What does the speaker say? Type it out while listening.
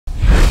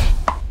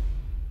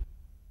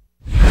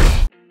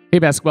Hey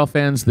basketball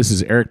fans, this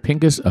is Eric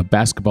Pincus of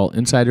Basketball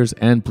Insiders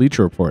and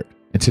Bleacher Report.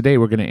 And today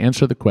we're going to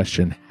answer the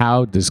question,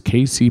 how does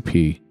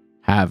KCP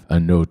have a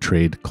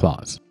no-trade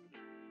clause?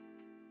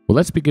 Well,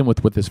 let's begin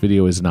with what this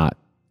video is not.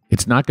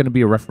 It's not going to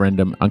be a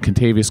referendum on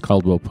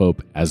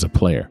Caldwell-Pope as a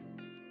player.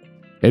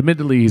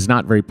 Admittedly, he's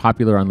not very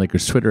popular on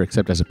Lakers Twitter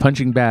except as a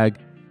punching bag.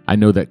 I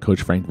know that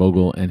Coach Frank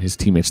Vogel and his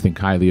teammates think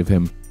highly of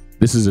him.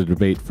 This is a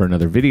debate for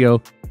another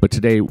video, but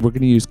today we're going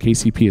to use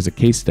KCP as a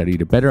case study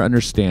to better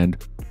understand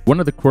one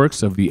of the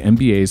quirks of the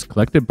NBA's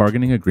collective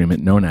bargaining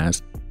agreement known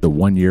as the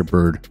one-year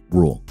bird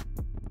rule.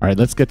 All right,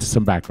 let's get to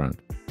some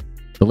background.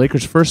 The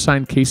Lakers first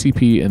signed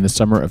KCP in the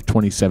summer of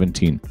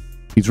 2017.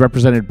 He's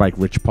represented by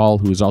Rich Paul,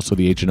 who is also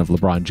the agent of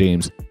LeBron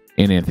James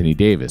and Anthony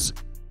Davis.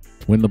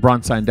 When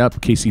LeBron signed up,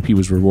 KCP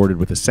was rewarded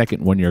with a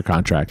second one-year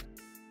contract,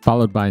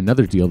 followed by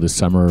another deal this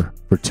summer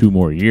for 2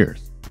 more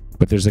years.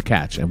 But there's a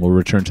catch, and we'll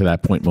return to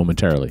that point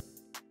momentarily.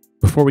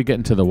 Before we get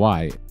into the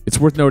why, it's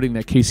worth noting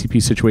that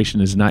KCP's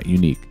situation is not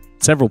unique.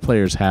 Several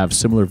players have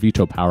similar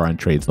veto power on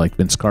trades, like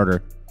Vince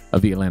Carter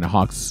of the Atlanta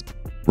Hawks,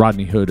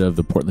 Rodney Hood of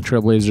the Portland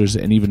Trail Blazers,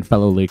 and even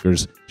fellow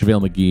Lakers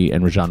JaVale McGee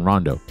and Rajon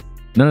Rondo.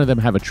 None of them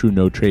have a true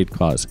no-trade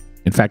clause.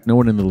 In fact, no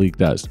one in the league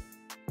does.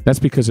 That's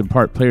because, in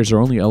part, players are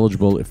only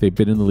eligible if they've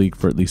been in the league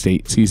for at least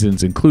 8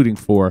 seasons, including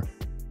 4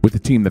 with the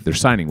team that they're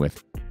signing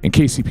with. And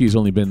KCP has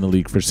only been in the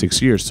league for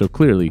 6 years, so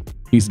clearly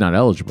he's not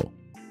eligible.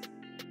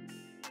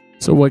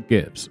 So what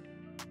gives?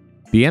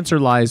 The answer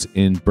lies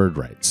in bird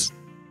rights.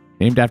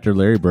 Named after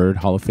Larry Bird,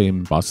 Hall of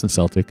Fame Boston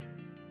Celtic,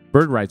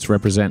 bird rights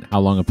represent how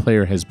long a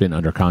player has been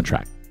under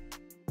contract.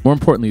 More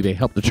importantly, they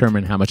help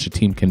determine how much a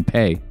team can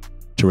pay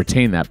to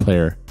retain that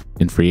player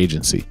in free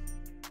agency.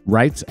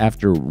 Rights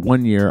after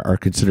 1 year are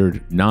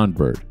considered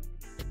non-bird.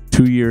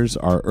 2 years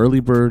are early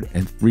bird,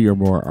 and 3 or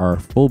more are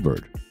full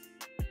bird.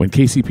 When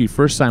KCP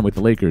first signed with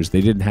the Lakers,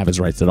 they didn't have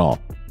his rights at all.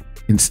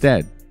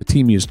 Instead, the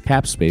team used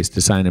cap space to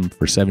sign him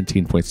for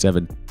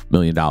 $17.7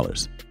 million.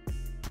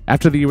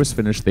 After the year was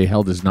finished, they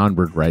held his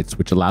non-bird rights,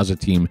 which allows a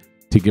team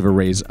to give a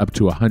raise up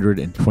to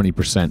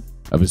 120%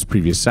 of his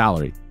previous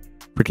salary.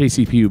 For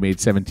KCP, who made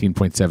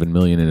 $17.7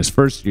 million in his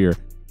first year,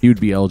 he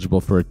would be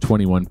eligible for a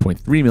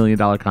 $21.3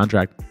 million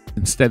contract.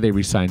 Instead, they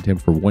re-signed him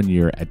for 1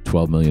 year at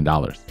 $12 million.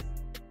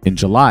 In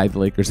July, the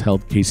Lakers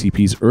held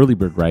KCP's early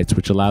bird rights,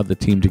 which allowed the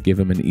team to give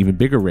him an even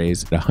bigger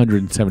raise at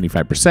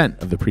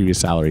 175% of the previous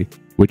salary,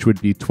 which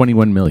would be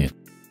 $21 million.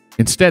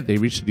 Instead, they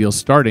reached a deal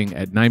starting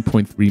at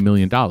 $9.3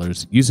 million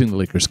using the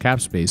Lakers' cap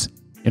space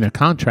in a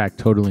contract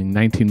totaling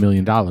 $19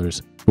 million,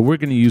 but we're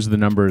going to use the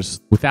numbers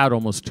without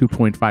almost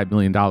 $2.5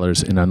 million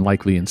in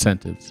unlikely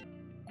incentives.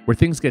 Where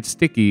things get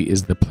sticky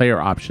is the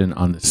player option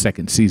on the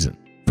second season.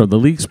 From the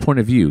league's point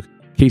of view,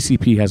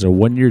 KCP has a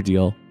 1-year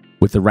deal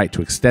with the right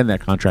to extend that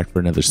contract for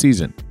another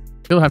season.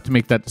 He'll have to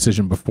make that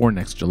decision before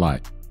next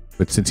July,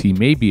 but since he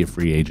may be a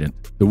free agent,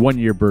 the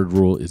 1-year bird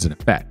rule is in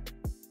effect.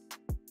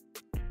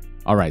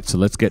 All right, so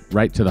let's get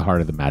right to the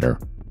heart of the matter.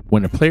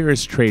 When a player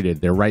is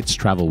traded, their rights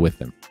travel with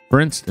them. For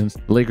instance,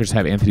 the Lakers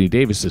have Anthony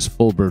Davis's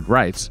full bird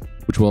rights,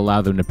 which will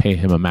allow them to pay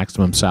him a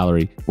maximum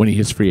salary when he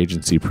hits free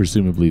agency,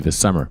 presumably this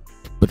summer.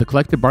 But the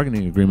collective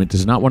bargaining agreement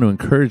does not want to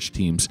encourage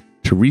teams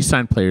to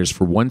re-sign players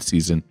for 1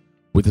 season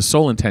with the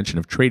sole intention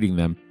of trading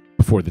them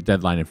before the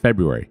deadline in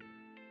February.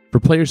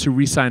 For players who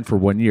re-sign for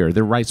 1 year,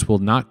 their rights will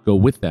not go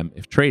with them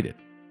if traded.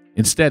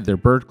 Instead, their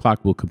bird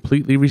clock will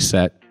completely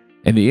reset,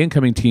 and the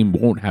incoming team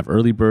won't have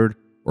early bird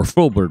or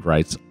full bird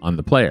rights on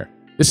the player.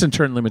 This in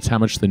turn limits how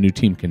much the new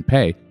team can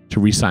pay to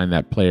re-sign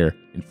that player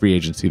in free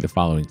agency the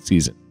following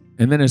season.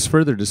 And then as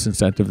further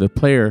disincentive, the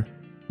player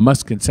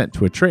must consent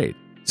to a trade,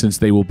 since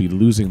they will be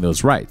losing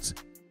those rights.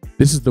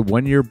 This is the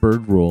 1-year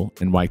bird rule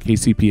and why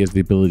KCP has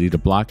the ability to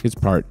block his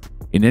part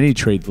in any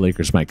trade the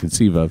Lakers might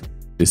conceive of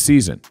this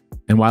season.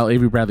 And while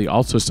Avery Bradley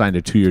also signed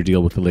a 2-year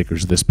deal with the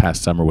Lakers this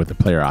past summer with a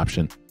player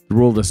option, the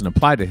rule doesn't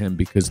apply to him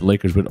because the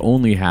Lakers would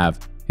only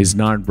have his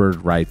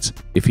non-bird rights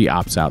if he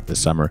opts out this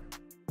summer.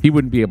 He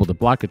wouldn't be able to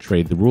block a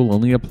trade. The rule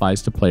only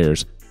applies to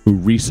players who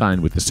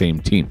re-sign with the same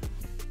team.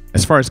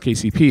 As far as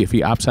KCP, if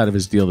he opts out of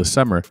his deal this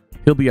summer,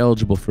 he'll be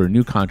eligible for a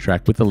new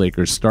contract with the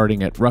Lakers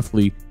starting at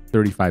roughly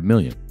 $35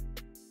 million.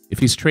 If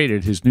he's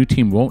traded, his new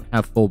team won't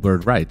have full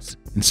bird rights.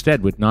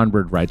 Instead, with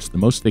non-bird rights, the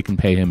most they can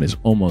pay him is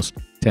almost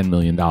 $10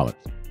 million.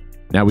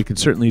 Now, we can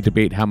certainly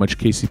debate how much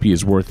KCP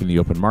is worth in the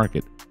open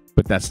market,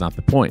 but that's not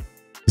the point.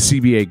 The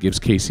CBA gives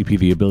KCP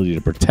the ability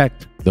to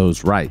protect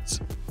those rights.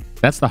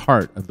 That's the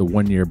heart of the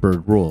 1-year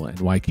bird rule and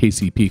why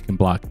KCP can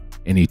block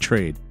any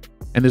trade.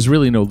 And there's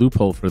really no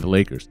loophole for the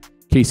Lakers.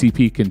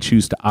 KCP can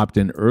choose to opt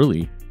in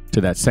early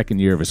to that second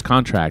year of his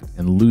contract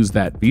and lose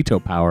that veto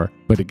power,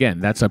 but again,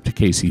 that's up to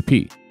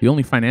KCP. The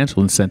only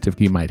financial incentive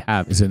he might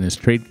have is in his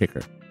trade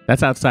kicker.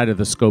 That's outside of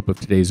the scope of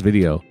today's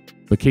video,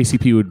 but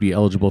KCP would be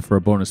eligible for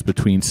a bonus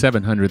between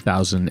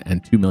 $700,000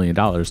 and $2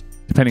 million,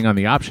 depending on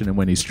the option and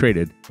when he's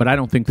traded. But I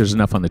don't think there's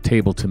enough on the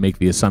table to make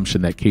the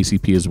assumption that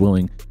KCP is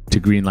willing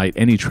to greenlight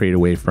any trade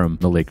away from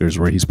the Lakers,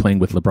 where he's playing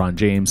with LeBron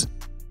James,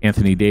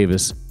 Anthony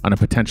Davis on a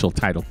potential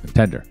title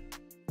contender.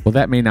 Well,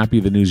 that may not be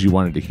the news you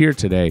wanted to hear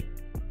today,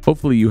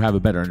 Hopefully you have a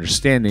better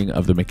understanding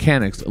of the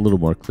mechanics a little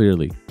more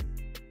clearly.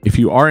 If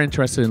you are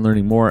interested in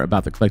learning more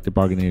about the collective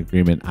bargaining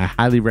agreement, I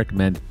highly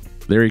recommend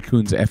Larry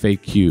Kuhn's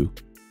FAQ.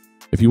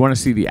 If you want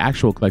to see the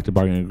actual collective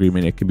bargaining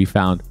agreement, it can be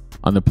found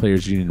on the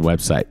Players Union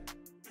website.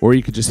 Or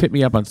you could just hit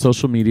me up on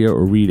social media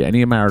or read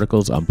any of my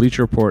articles on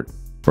Bleacher Report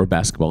or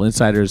Basketball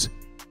Insiders.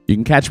 You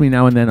can catch me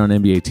now and then on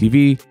NBA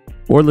TV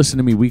or listen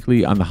to me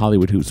weekly on the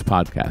Hollywood Hoops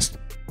podcast.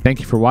 Thank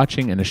you for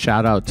watching, and a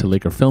shout out to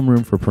Laker Film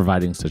Room for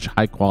providing such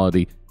high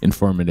quality,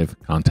 informative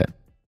content.